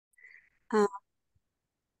Thank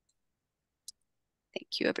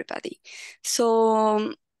you, everybody.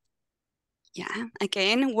 So, yeah,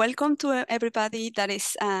 again, welcome to everybody that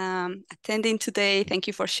is attending today. Thank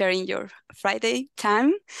you for sharing your Friday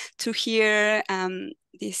time to hear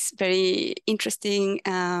this very interesting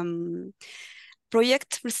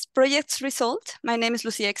project's result. My name is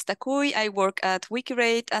Lucia Extacuy. I work at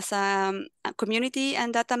Wikirate as a community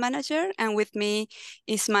and data manager, and with me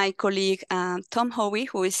is my colleague Tom Howie,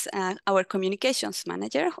 who is our communications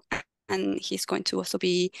manager, and he's going to also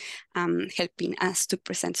be helping us to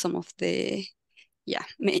present some of the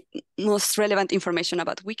most relevant information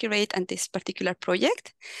about Wikirate and this particular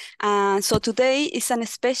project. So today is a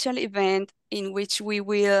special event in which we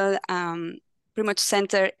will pretty much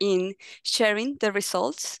center in sharing the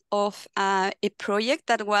results of a project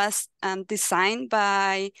that was designed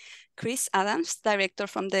by Chris Adams, director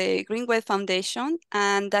from the Greenway Foundation,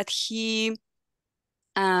 and that he's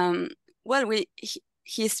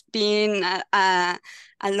been a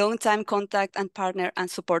long-time contact and partner and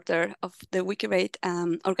supporter of the Wikirate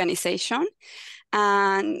organization.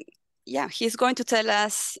 And yeah, he's going to tell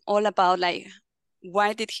us all about like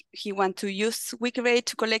why did he want to use Wikirate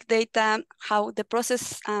to collect data, how the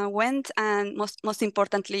process went, and most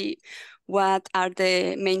importantly, what are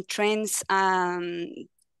the main trends,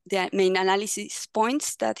 the main analysis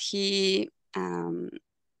points that he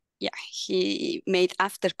made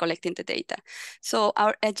after collecting the data. So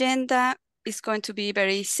our agenda is going to be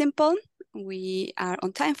very simple. We are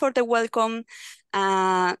on time for the welcome.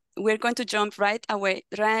 We're going to jump right away,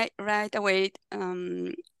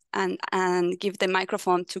 and give the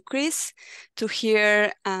microphone to Chris to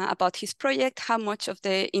hear about his project, how much of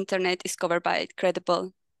the internet is covered by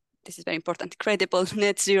credible, this is very important, credible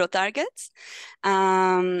net zero targets.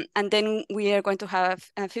 And then we are going to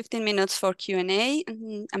have 15 minutes for Q&A.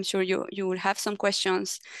 I'm sure you will have some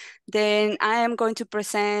questions. Then I am going to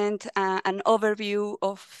present an overview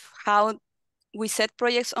of how we set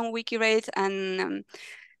projects on Wikirate and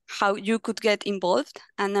how you could get involved.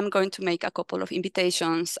 And I'm going to make a couple of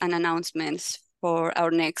invitations and announcements for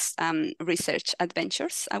our next research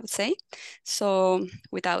adventures, I would say. So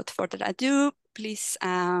without further ado, please,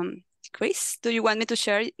 Chris, do you want me to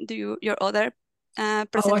share your other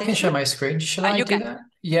presentation? Oh, I can share my screen. Shall I do that?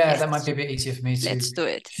 Yeah, yes. That might be a bit easier for me to do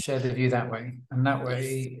it. share the view that way. And that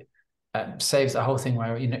way saves the whole thing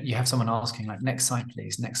where you have someone asking like, next slide,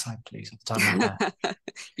 please, all the time like that.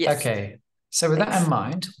 Yes. Okay. So with that in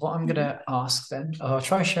mind, what I'm going to ask then, I'll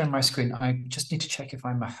try sharing my screen. I just need to check if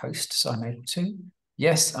I'm a host, so I'm able to.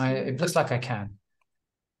 Yes, it looks like I can.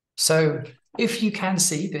 So if you can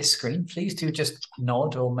see this screen, please do just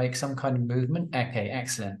nod or make some kind of movement. Okay,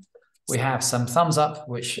 excellent. We have some thumbs up,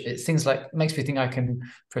 which things like makes me think I can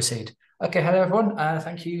proceed. Okay, hello everyone.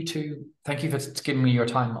 Thank you for giving me your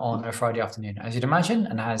time on a Friday afternoon. As you'd imagine,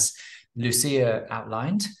 and as Lucia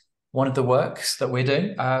outlined, one of the works that we're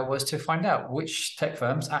doing was to find out which tech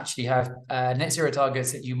firms actually have net zero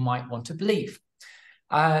targets that you might want to believe.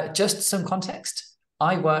 Just some context.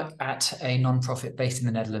 I work at a nonprofit based in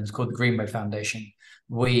the Netherlands called the Greenway Foundation.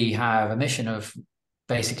 We have a mission of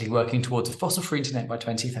basically working towards a fossil-free internet by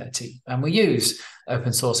 2030. And we use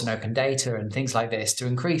open source and open data and things like this to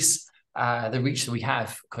increase the reach that we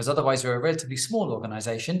have, because otherwise we're a relatively small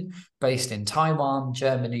organization based in Taiwan,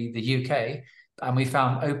 Germany, the UK, and we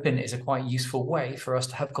found open is a quite useful way for us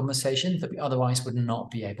to have conversations that we otherwise would not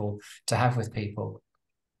be able to have with people.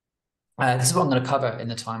 This is what I'm going to cover in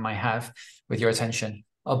the time I have with your attention.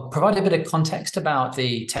 I'll provide a bit of context about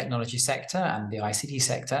the technology sector and the ICT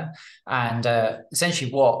sector, and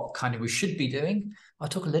essentially what kind of we should be doing. I'll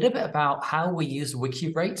talk a little bit about how we use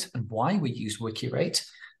Wikirate and why we use Wikirate.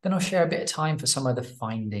 Then I'll share a bit of time for some of the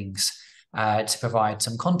findings to provide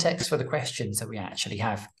some context for the questions that we actually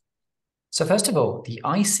have. So first of all, the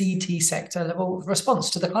ICT sector level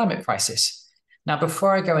response to the climate crisis. Now,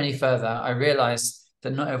 before I go any further, I realize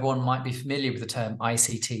that not everyone might be familiar with the term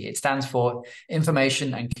ICT. It stands for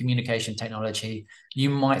Information and Communication Technology. You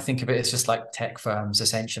might think of it as just like tech firms,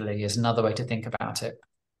 essentially, is another way to think about it.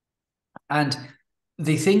 And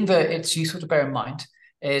the thing that it's useful to bear in mind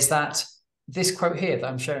is that this quote here that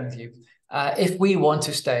I'm sharing with you, if we want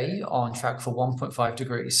to stay on track for 1.5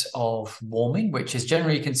 degrees of warming, which is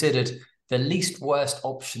generally considered the least worst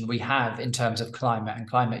option we have in terms of climate and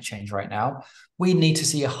climate change right now, we need to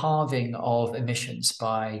see a halving of emissions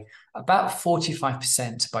by about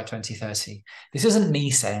 45% by 2030. This isn't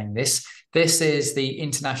me saying this. This is the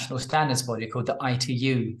international standards body called the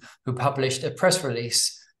ITU, who published a press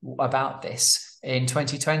release about this in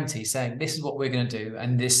 2020 saying this is what we're going to do,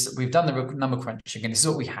 and this we've done the number crunching, and this is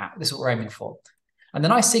what we have, this is what we're aiming for. And the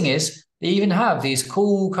nice thing is They even have these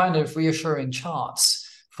cool kind of reassuring charts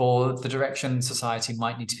for the direction society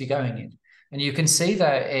might need to be going in. And you can see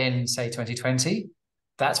that in, say, 2020,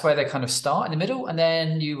 that's where they kind of start in the middle. And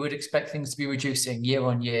then you would expect things to be reducing year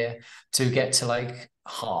on year to get to like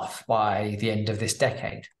half by the end of this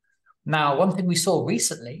decade. Now, one thing we saw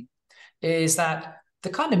recently is that the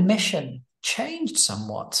kind of mission changed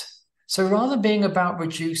somewhat. So rather than being about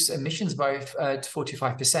reduce emissions by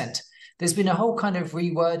 45%, there's been a whole kind of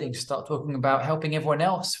rewording to start talking about helping everyone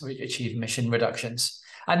else achieve emission reductions.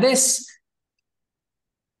 And this,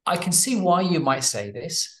 I can see why you might say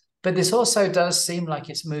this, but this also does seem like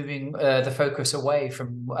it's moving the focus away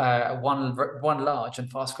from one large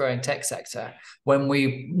and fast-growing tech sector, when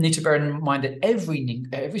we need to bear in mind that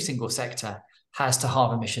every single sector has to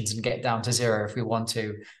halve emissions and get down to zero if we want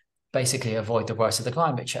to basically avoid the worst of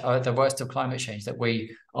the worst of climate change that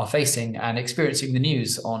we are facing and experiencing the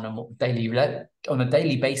news on a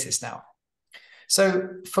daily basis now. So,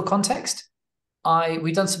 for context,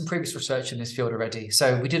 we've done some previous research in this field already.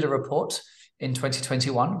 So we did a report in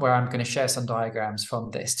 2021 where I'm going to share some diagrams from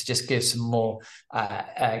this to just give some more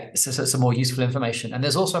useful information. And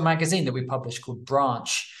there's also a magazine that we published called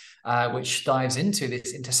Branch, which dives into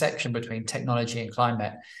this intersection between technology and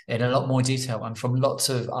climate in a lot more detail and from lots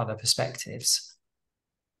of other perspectives.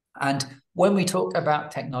 And when we talk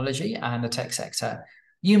about technology and the tech sector,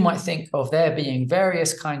 you might think of there being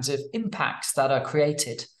various kinds of impacts that are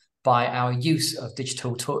created by our use of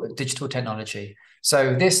digital technology.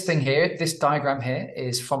 So this thing here, this diagram here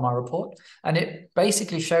is from our report, and it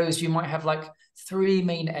basically shows you might have like three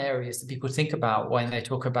main areas that people think about when they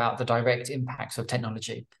talk about the direct impacts of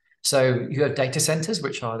technology. So you have data centers,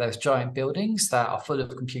 which are those giant buildings that are full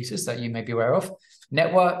of computers that you may be aware of.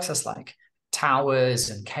 Networks, that's like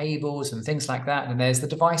towers and cables and things like that. And there's the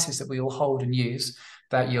devices that we all hold and use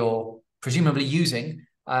that you're presumably using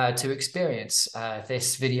to experience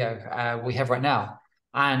this video we have right now.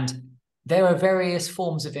 And there are various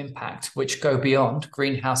forms of impact which go beyond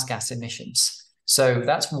greenhouse gas emissions. So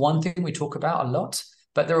that's one thing we talk about a lot,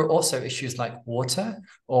 but there are also issues like water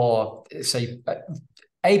or, say,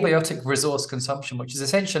 abiotic resource consumption, which is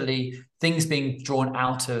essentially things being drawn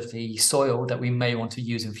out of the soil that we may want to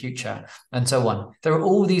use in future, and so on. There are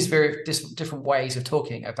all these very different ways of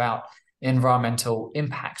talking about environmental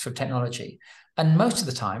impacts of technology. And most of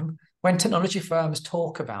the time, when technology firms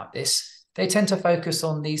talk about this, they tend to focus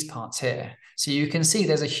on these parts here. So you can see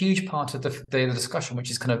there's a huge part of the discussion which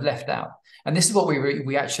is kind of left out. And this is what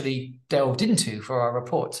we actually delved into for our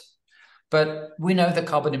report. But we know that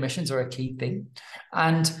carbon emissions are a key thing.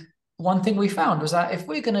 And one thing we found was that if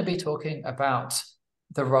we're going to be talking about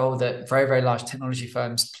the role that very, very large technology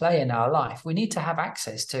firms play in our life, we need to have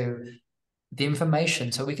access to the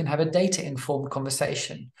information so we can have a data-informed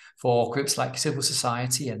conversation for groups like civil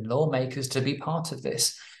society and lawmakers to be part of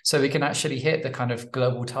this, so we can actually hit the kind of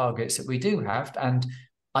global targets that we do have and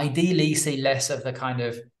ideally see less of the kind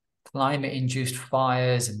of climate-induced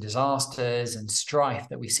fires and disasters and strife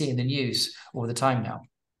that we see in the news all the time now.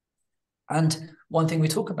 And one thing we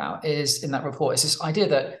talk about is in that report is this idea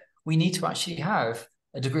that we need to actually have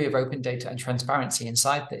a degree of open data and transparency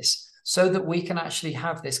inside this, so that we can actually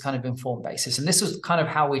have this kind of informed basis. And this is kind of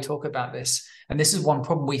how we talk about this. And this is one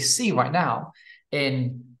problem we see right now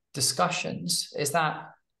in discussions, is that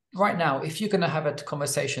right now, if you're going to have a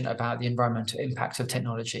conversation about the environmental impacts of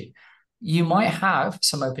technology, you might have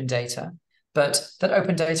some open data, but that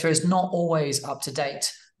open data is not always up to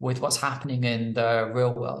date with what's happening in the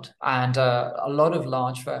real world. And a lot of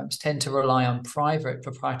large firms tend to rely on private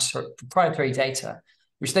proprietary data,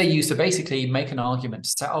 which they use to basically make an argument to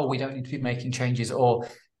say, oh, we don't need to be making changes, or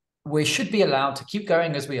we should be allowed to keep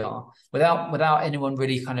going as we are without anyone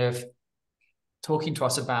really kind of talking to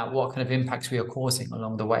us about what kind of impacts we are causing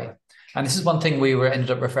along the way. And this is one thing we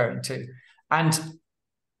ended up referring to. And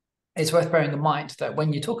it's worth bearing in mind that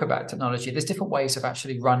when you talk about technology, there's different ways of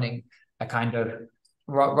actually running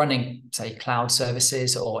say, cloud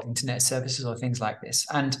services or internet services or things like this.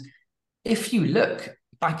 And if you look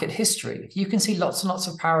back at history, you can see lots and lots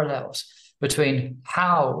of parallels between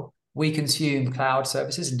how we consume cloud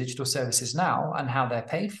services and digital services now and how they're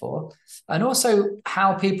paid for, and also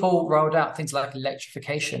how people rolled out things like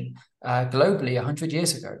electrification globally 100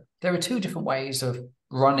 years ago. There are two different ways of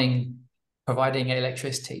providing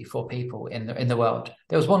electricity for people in the world.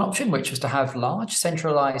 There was one option, which was to have large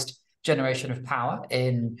centralized generation of power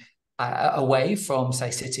in away from,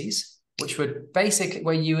 say, cities, which would basically,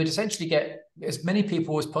 where you would essentially get as many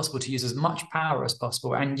people as possible to use as much power as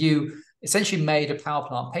possible. And you essentially made a power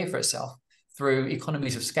plant pay for itself through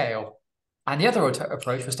economies of scale. And the other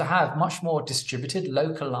approach was to have much more distributed,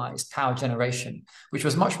 localized power generation, which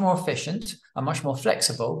was much more efficient and much more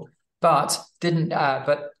flexible, but didn't.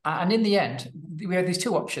 And in the end, we had these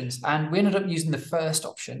two options, and we ended up using the first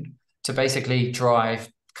option to basically drive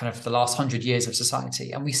kind of the last 100 years of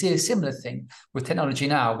society. And we see a similar thing with technology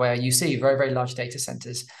now, where you see very, very large data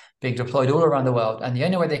centers being deployed all around the world, and the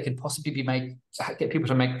only way they can possibly get people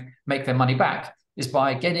to make their money back is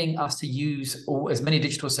by getting us to use as many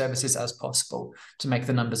digital services as possible to make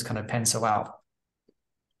the numbers kind of pencil out.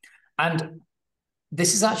 And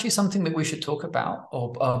this is actually something that we should talk about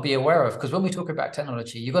or be aware of, because when we talk about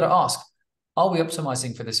technology, you've got to ask, are we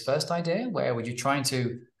optimizing for this first idea, where would you trying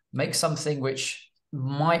to make something which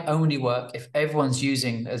might only work if everyone's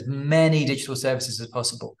using as many digital services as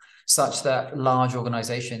possible, such that large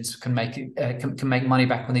organizations can make money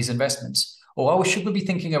back on these investments? Or should we be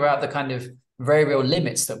thinking about the kind of very real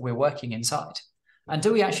limits that we're working inside? And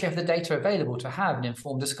do we actually have the data available to have an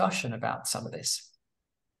informed discussion about some of this?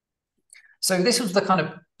 So this was the kind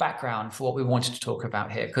of background for what we wanted to talk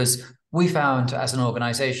about here, because we found, as an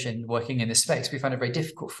organization working in this space, we found it very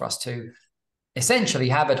difficult for us to essentially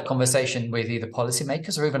have a conversation with either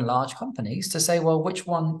policymakers or even large companies to say, well, which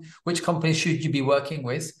companies should you be working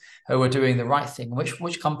with who are doing the right thing?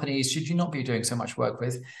 Which companies should you not be doing so much work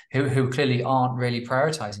with who clearly aren't really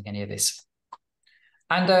prioritizing any of this?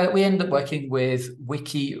 And we ended up working with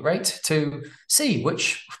Wikirate to see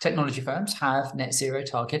which technology firms have net zero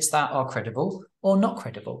targets that are credible or not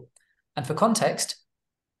credible. And for context,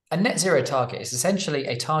 a net zero target is essentially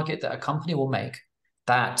a target that a company will make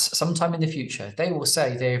that sometime in the future, they will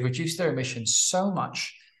say they've reduced their emissions so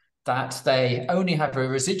much that they only have a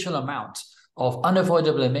residual amount of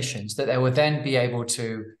unavoidable emissions that they will then be able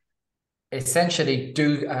to essentially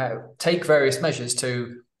take various measures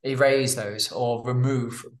to erase those or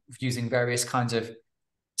remove, using various kinds of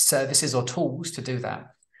services or tools to do that.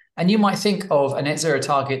 And you might think of a net zero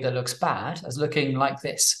target that looks bad as looking like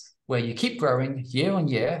this, where you keep growing year on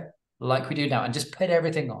year, like we do now, and just put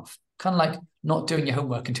everything off, kind of like not doing your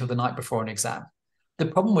homework until the night before an exam. The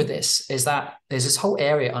problem with this is that there's this whole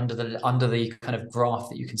area under the kind of graph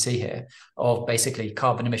that you can see here of basically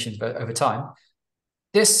carbon emissions over time.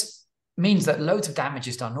 This means that loads of damage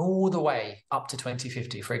is done all the way up to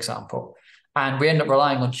 2050, for example. And we end up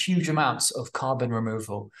relying on huge amounts of carbon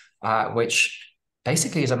removal, which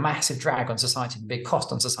basically is a massive drag on society and a big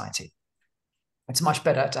cost on society. It's much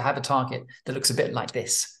better to have a target that looks a bit like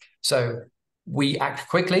this. So we act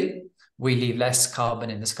quickly, we leave less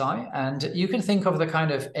carbon in the sky, and you can think of the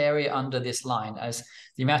kind of area under this line as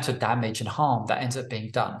the amount of damage and harm that ends up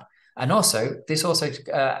being done. And also, this also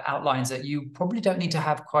outlines that you probably don't need to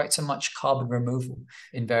have quite so much carbon removal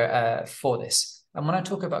for this. And when I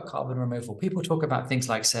talk about carbon removal, people talk about things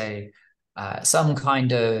like, say, some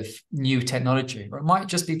kind of new technology, or it might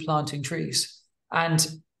just be planting trees. And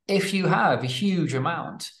if you have a huge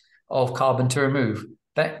amount of carbon to remove,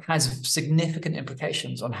 that has significant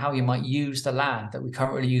implications on how you might use the land that we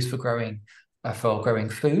currently use for growing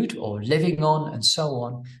food or living on, and so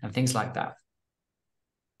on, and things like that.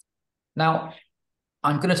 Now,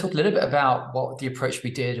 I'm going to talk a little bit about what the approach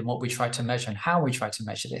we did and what we tried to measure and how we tried to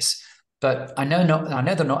measure this. But I know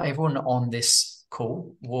that not everyone on this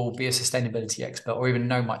call will be a sustainability expert or even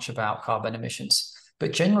know much about carbon emissions.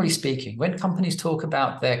 But generally speaking, when companies talk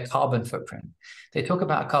about their carbon footprint, they talk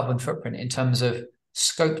about a carbon footprint in terms of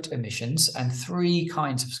scoped emissions, and three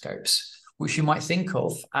kinds of scopes, which you might think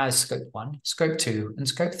of as scope 1, scope 2, and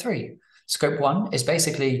scope 3. Scope 1 is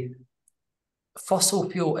basically fossil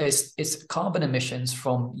fuel, is carbon emissions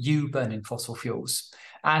from you burning fossil fuels.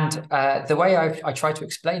 And the way I try to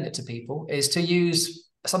explain it to people is to use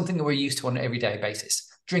something that we're used to on an everyday basis,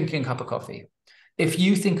 drinking a cup of coffee. If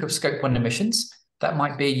you think of scope 1 emissions, that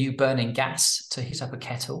might be you burning gas to heat up a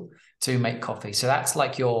kettle to make coffee. So that's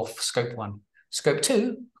like your scope 1. Scope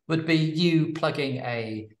 2 would be you plugging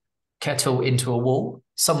a kettle into a wall,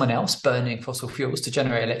 someone else burning fossil fuels to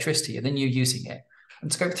generate electricity, and then you using it.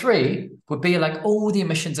 And scope 3 would be like all the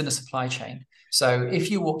emissions in the supply chain. So if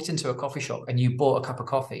you walked into a coffee shop and you bought a cup of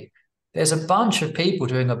coffee, there's a bunch of people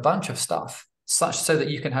doing a bunch of stuff such so that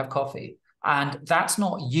you can have coffee. And that's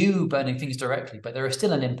not you burning things directly, but there is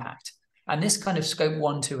still an impact. And this kind of scope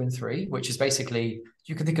 1, 2, and 3, which is basically,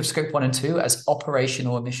 you can think of scope 1 and 2 as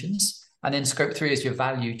operational emissions. And then scope 3 is your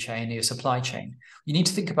value chain, your supply chain. You need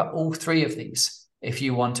to think about all three of these if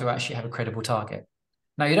you want to actually have a credible target.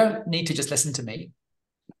 Now, you don't need to just listen to me.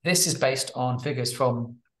 This is based on figures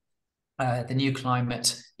from the New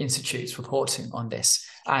Climate Institute's reporting on this.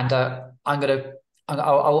 And I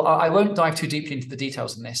won't dive too deeply into the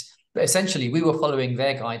details on this, but essentially we were following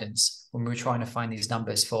their guidance when we were trying to find these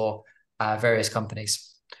numbers for various companies.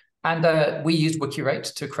 And we used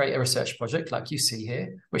Wikirate to create a research project like you see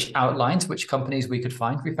here, which outlines which companies we could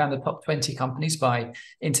find. We found the top 20 companies by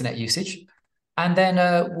internet usage. And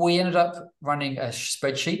then we ended up running a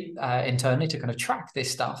spreadsheet internally to kind of track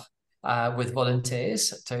this stuff with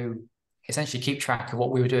volunteers to essentially keep track of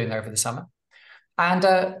what we were doing over the summer.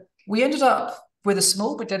 And we ended up with a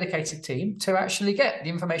small but dedicated team to actually get the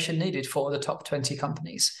information needed for the top 20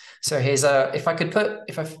 companies. So here's if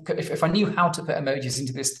I knew how to put emojis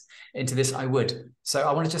into this, I would. So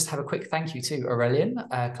I want to just have a quick thank you to Aurelian,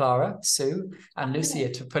 Clara, Sue, and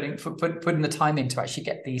Lucia for putting the time in to actually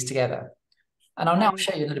get these together. And I'll now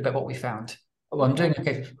show you a little bit what we found. Oh, I'm doing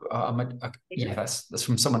okay. Yeah, that's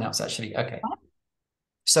from someone else actually. Okay.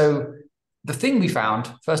 So the thing we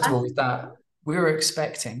found, first of all, is that we were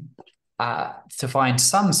expecting to find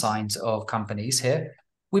some signs of companies here.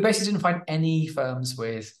 We basically didn't find any firms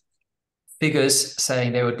with figures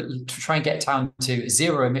saying they would try and get down to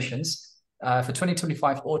zero emissions for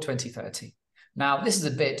 2025 or 2030. Now, this is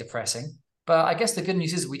a bit depressing, but I guess the good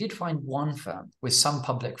news is we did find one firm with some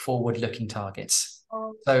public forward-looking targets.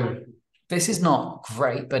 So this is not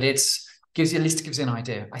great, but at least gives you an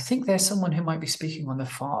idea. I think there's someone who might be speaking on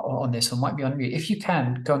this or might be on mute. If you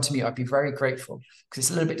can go on to mute, I'd be very grateful because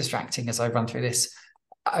it's a little bit distracting as I run through this.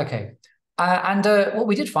 Okay. And what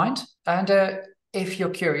we did find, and if you're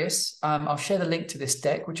curious, I'll share the link to this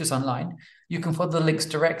deck, which is online. You can follow the links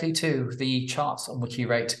directly to the charts on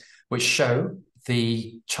Wikirate, which show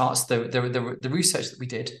the charts, the research that we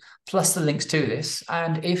did, plus the links to this.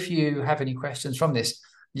 And if you have any questions from this,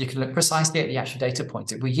 you can look precisely at the actual data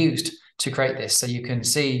points that we used to create this. So you can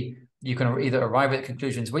see, you can either arrive at the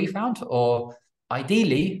conclusions we found or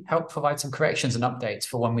ideally help provide some corrections and updates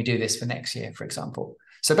for when we do this for next year, for example.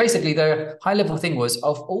 So basically the high level thing was,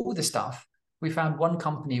 of all the stuff, we found one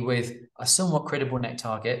company with a somewhat credible net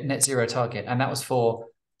zero target, and that was for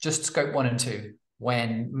just scope 1 and 2,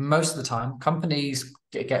 when most of the time companies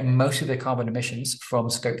get most of their carbon emissions from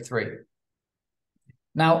scope 3.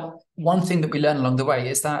 Now, one thing that we learned along the way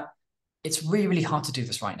is that it's really, really hard to do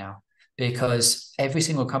this right now because every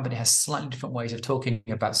single company has slightly different ways of talking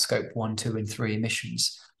about scope 1, 2, and 3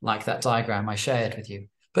 emissions, like that diagram I shared with you.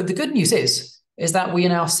 But the good news is that we are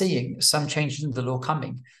now seeing some changes in the law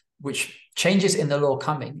coming, which changes in the law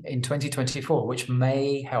coming in 2024, which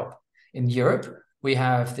may help. In Europe, we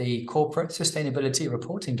have the Corporate Sustainability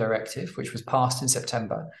Reporting Directive, which was passed in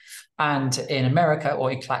September. And in America,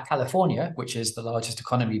 or in California, which is the largest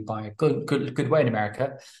economy by a good way in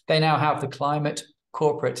America, they now have the Climate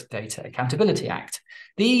Corporate Data Accountability Act.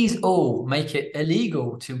 These all make it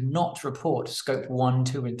illegal to not report scope 1,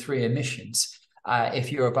 2, and 3 emissions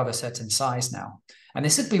if you're above a certain size now. And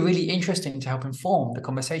this would be really interesting to help inform the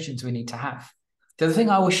conversations we need to have. The other thing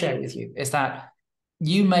I will share with you is that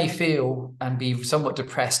you may feel and be somewhat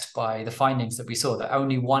depressed by the findings that we saw, that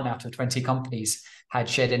only 1 out of 20 companies had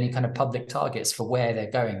shared any kind of public targets for where they're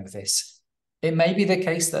going with this. It may be the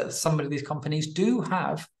case that some of these companies do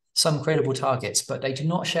have some credible targets, but they do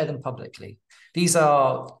not share them publicly. These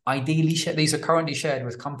are currently shared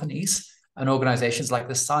with companies and organizations like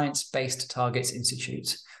the Science Based Targets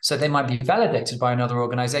Institute. So they might be validated by another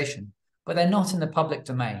organization, but they're not in the public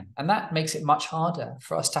domain. And that makes it much harder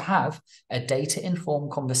for us to have a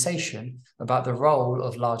data-informed conversation about the role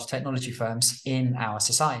of large technology firms in our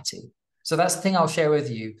society. So that's the thing I'll share with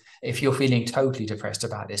you if you're feeling totally depressed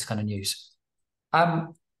about this kind of news.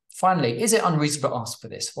 Finally, is it unreasonable to ask for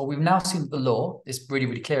this? Well, we've now seen that the law is really,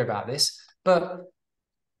 really clear about this, but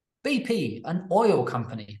BP, an oil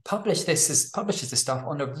company, publishes this stuff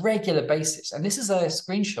on a regular basis. And this is a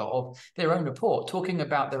screenshot of their own report talking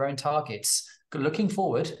about their own targets looking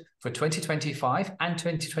forward for 2025 and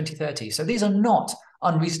 2030. So these are not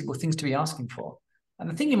unreasonable things to be asking for. And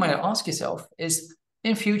the thing you might ask yourself is,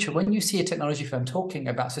 in future, when you see a technology firm talking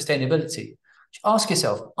about sustainability, ask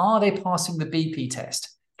yourself, are they passing the BP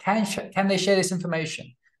test? Can they share this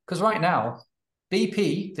information? Because right now,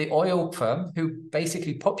 BP, the oil firm who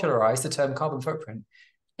basically popularized the term carbon footprint,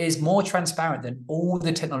 is more transparent than all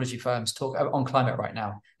the technology firms talk on climate right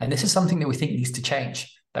now. And this is something that we think needs to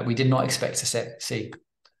change, that we did not expect to see.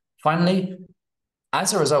 Finally,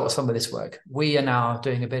 as a result of some of this work, we are now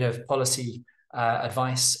doing a bit of policy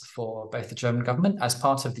advice for both the German government as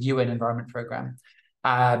part of the UN Environment Programme,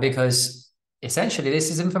 because essentially this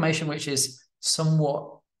is information which is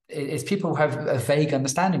somewhat, people have a vague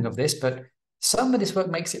understanding of this, but some of this work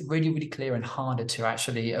makes it really, really clear and harder to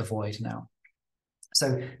actually avoid now.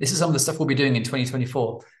 So this is some of the stuff we'll be doing in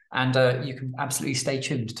 2024, and you can absolutely stay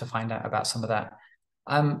tuned to find out about some of that.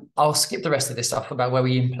 I'll skip the rest of this stuff about where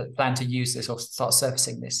we plan to use this or start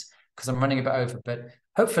surfacing this, because I'm running a bit over, but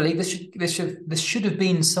hopefully this should have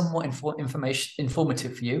been somewhat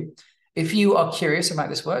informative for you. If you are curious about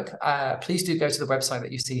this work, please do go to the website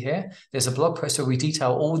that you see here. There's a blog post where we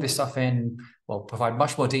detail all this stuff provide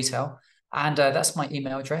much more detail. And that's my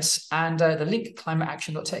email address. And the link,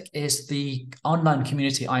 climateaction.tech, is the online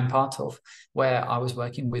community I'm part of, where I was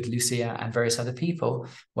working with Lucia and various other people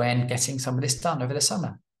when getting some of this done over the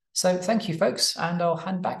summer. So thank you, folks. And I'll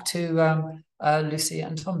hand back to Lucia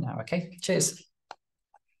and Tom now. Okay, cheers.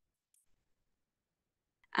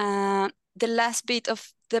 The last bit of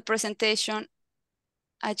the presentation,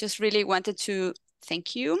 I just really wanted to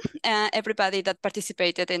thank you, everybody that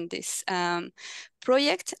participated in this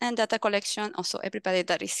project and data collection, also everybody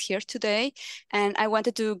that is here today. And I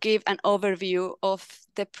wanted to give an overview of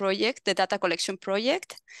the project, the data collection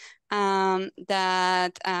project,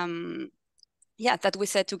 that we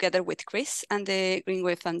set together with Chris and the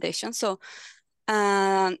Greenway Foundation. So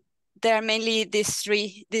there are mainly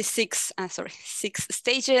six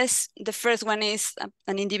stages. The first one is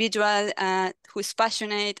an individual who's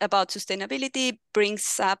passionate about sustainability,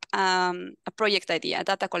 brings up a project idea, a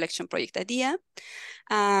data collection project idea.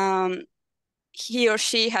 He or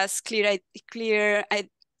she has clear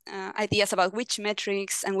ideas about which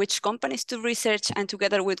metrics and which companies to research, and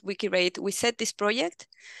together with Wikirate, we set this project.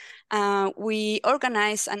 We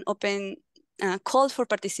organize an open call for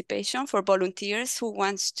participation for volunteers who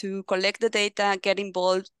wants to collect the data, get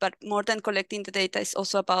involved, but more than collecting the data is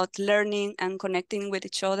also about learning and connecting with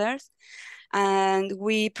each other. And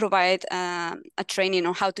we provide a training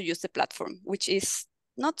on how to use the platform, which is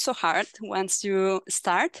not so hard once you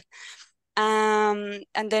start. And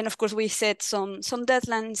then, of course, we set some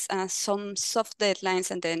deadlines, some soft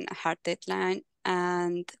deadlines, and then a hard deadline.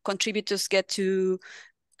 And contributors get to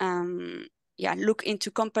look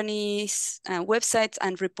into companies' websites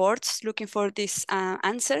and reports, looking for these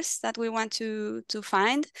answers that we want to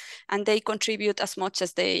find, and they contribute as much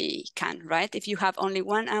as they can, right? If you have only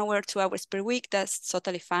 1 hour, 2 hours per week, that's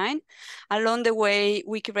totally fine. Along the way,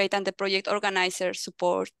 Wikirate and the project organizer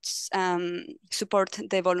support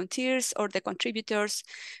the volunteers or the contributors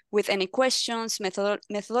with any questions,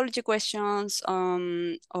 methodology questions,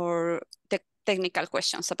 or technical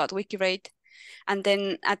questions about Wikirate. And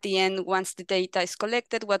then at the end, once the data is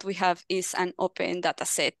collected, what we have is an open data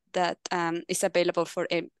set that is available for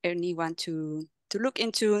anyone to look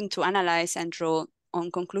into and to analyze and draw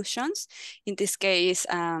on conclusions. In this case,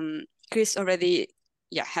 Chris already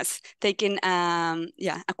has taken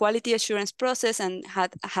a quality assurance process and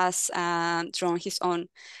has drawn his own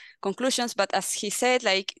conclusions. But as he said,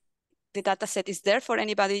 like, the data set is there for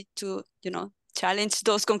anybody to, challenge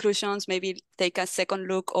those conclusions, maybe take a second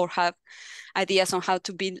look or have ideas on how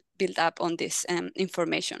to build up on this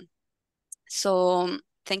information. So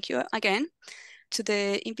thank you again to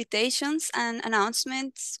the invitations and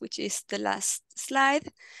announcements, which is the last slide.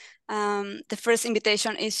 The first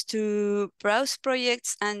invitation is to browse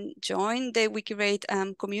projects and join the Wikirate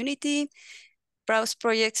community. Browse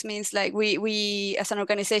projects means like we as an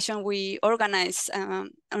organization, we organize on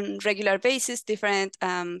regular basis different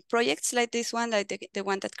projects like this one, like the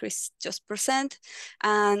one that Chris just presented.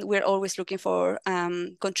 And we're always looking for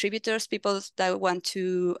contributors, people that want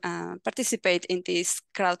to participate in these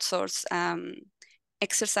crowdsourced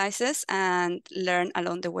exercises and learn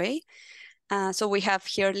along the way. So we have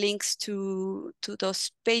here links to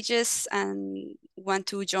those pages and want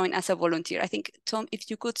to join as a volunteer. I think, Tom, if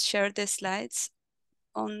you could share the slides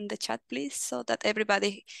on the chat, please, so that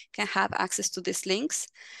everybody can have access to these links.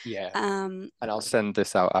 Yeah, and I'll send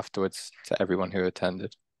this out afterwards to everyone who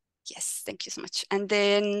attended. Yes, thank you so much. And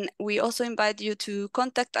then we also invite you to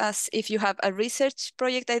contact us if you have a research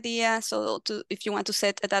project idea. So if you want to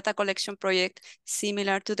set a data collection project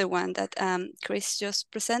similar to the one that Chris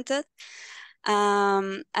just presented.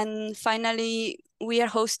 And finally, we are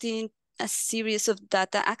hosting a series of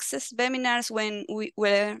data access webinars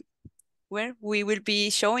where we will be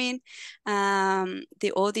showing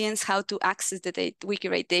the audience how to access the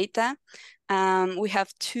Wikirate data. We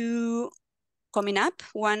have 2 coming up,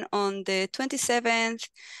 one on the 27th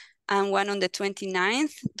and one on the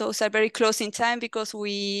 29th. Those are very close in time because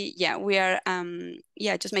we are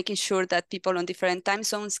just making sure that people on different time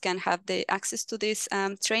zones can have the access to these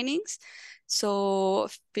trainings. So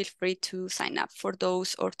feel free to sign up for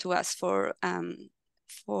those or to ask for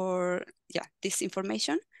this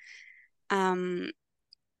information. And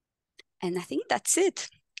I think that's it.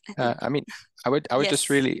 I would yes. just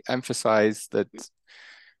really emphasize that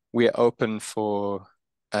we are open for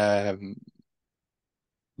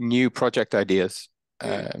new project ideas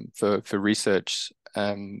for research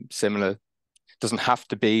similar. It doesn't have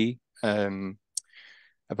to be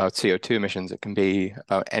about CO2 emissions. It can be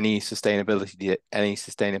about any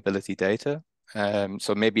sustainability data.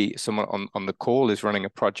 So maybe someone on the call is running a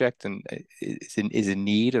project and is in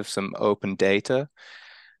need of some open data.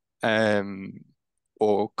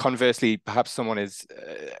 Or conversely, perhaps someone is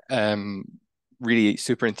really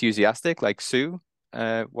super enthusiastic, like Sue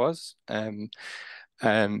was.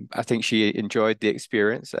 I think she enjoyed the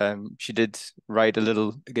experience. She did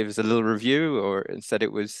give us a little review, and said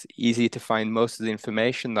it was easy to find most of the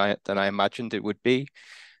information than I imagined it would be,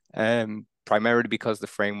 primarily because the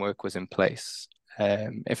framework was in place.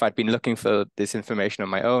 If I'd been looking for this information on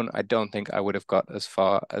my own, I don't think I would have got as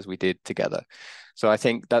far as we did together. So I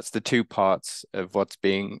think that's the two parts of what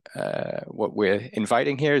we're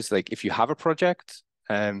inviting here is like, if you have a project,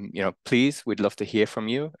 please, we'd love to hear from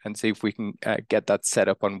you and see if we can get that set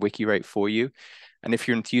up on Wikirate for you. And if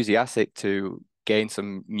you're enthusiastic to gain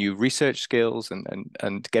some new research skills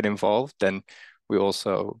and get involved, then we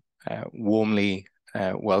also warmly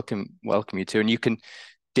welcome you to. And you can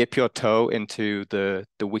dip your toe into the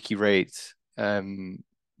Wikirate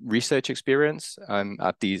research experience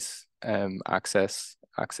at these access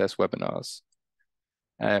webinars.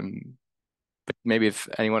 But maybe if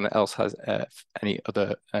anyone else has any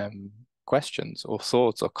other questions or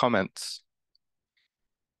thoughts or comments.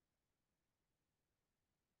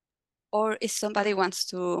 Or if somebody wants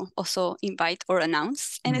to also invite or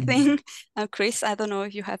announce anything. Chris, I don't know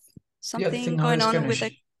if you have something going on with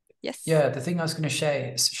it. Yes. Yeah, the thing I was going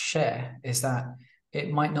to share is that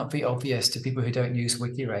it might not be obvious to people who don't use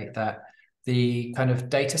Wikirate that the kind of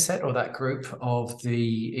data set or that group of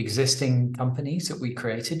the existing companies that we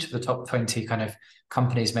created, the top 20 kind of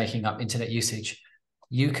companies making up internet usage,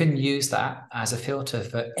 you can use that as a filter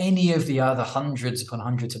for any of the other hundreds upon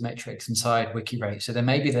hundreds of metrics inside Wikirate. So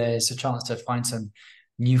there's a chance to find some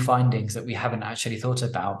new findings that we haven't actually thought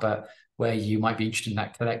about, but where you might be interested in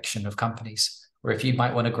that collection of companies. Or if you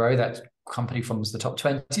might want to grow that company from the top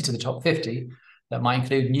 20 to the top 50, that might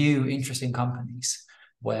include new interesting companies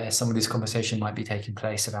where some of this conversation might be taking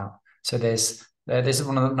place about. So there's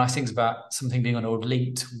one of the nice things about something being on a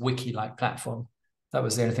linked wiki-like platform. That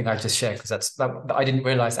was the only thing I just shared, because I didn't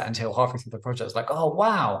realize that until halfway through the project. I was like, oh,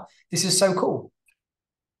 wow, this is so cool.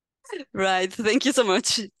 Right. Thank you so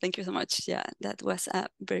much. Thank you so much. Yeah, that was a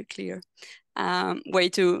very clear way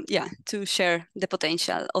to share the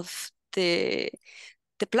potential of the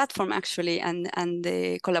platform actually and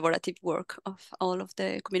the collaborative work of all of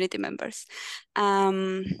the community members.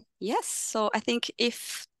 Yes, so I think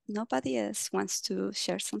if nobody else wants to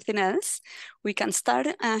share something else, we can start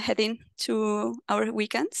heading to our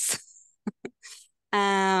weekends.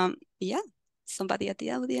 Yeah, somebody at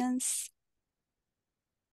the audience.